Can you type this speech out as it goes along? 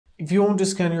If you want to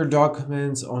scan your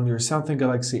documents on your Samsung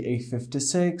Galaxy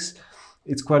A56,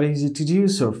 it's quite easy to do.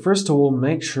 So first of all,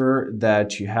 make sure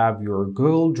that you have your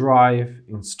Google Drive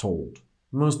installed.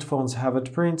 Most phones have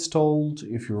it pre-installed.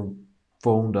 If your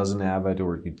phone doesn't have it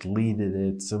or you deleted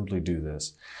it, simply do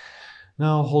this.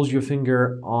 Now hold your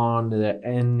finger on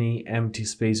any empty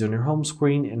space on your home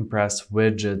screen and press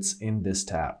Widgets in this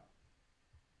tab.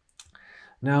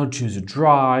 Now choose a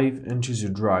drive and choose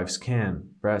your drive scan.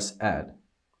 Press Add.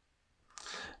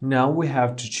 Now we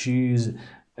have to choose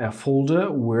a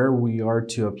folder where we are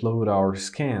to upload our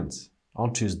scans. I'll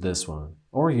choose this one,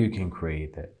 or you can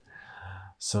create it.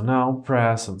 So now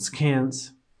press on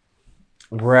Scans,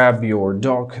 grab your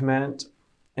document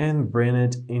and bring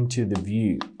it into the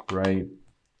view, right?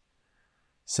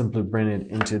 Simply bring it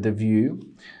into the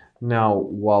view. Now,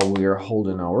 while we are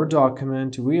holding our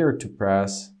document, we are to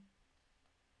press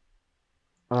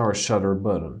our shutter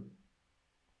button.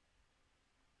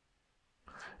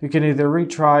 You can either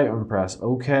retry or press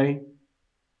OK.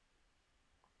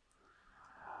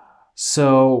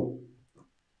 So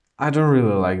I don't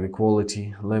really like the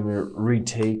quality. Let me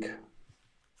retake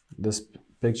this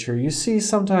picture. You see,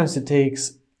 sometimes it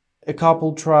takes a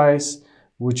couple tries,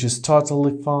 which is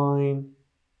totally fine.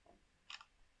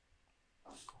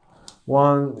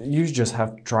 You just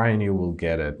have to try and you will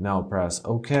get it. Now press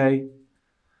OK.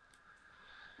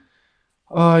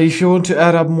 If you want to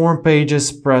add up more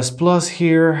pages, press plus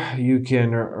here. You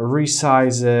can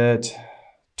resize it,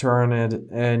 turn it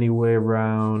any way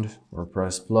around, or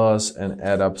press plus and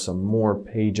add up some more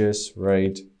pages,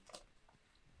 right?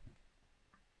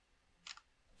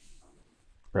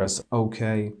 Press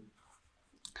OK.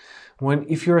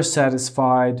 If you're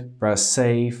satisfied, press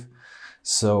save.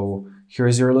 So here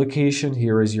is your location,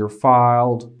 here is your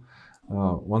file.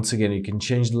 Once again, you can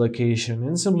change the location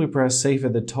and simply press save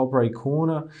at the top right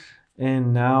corner,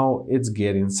 and now it's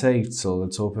getting saved. So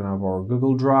let's open up our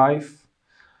Google Drive,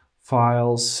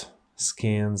 files,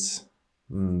 scans,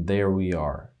 and there we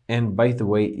are. And by the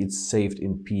way, it's saved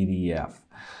in PDF.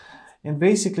 And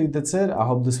basically that's it. I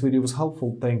hope this video was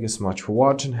helpful. Thank you so much for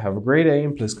watching. Have a great day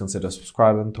and please consider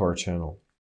subscribing to our channel.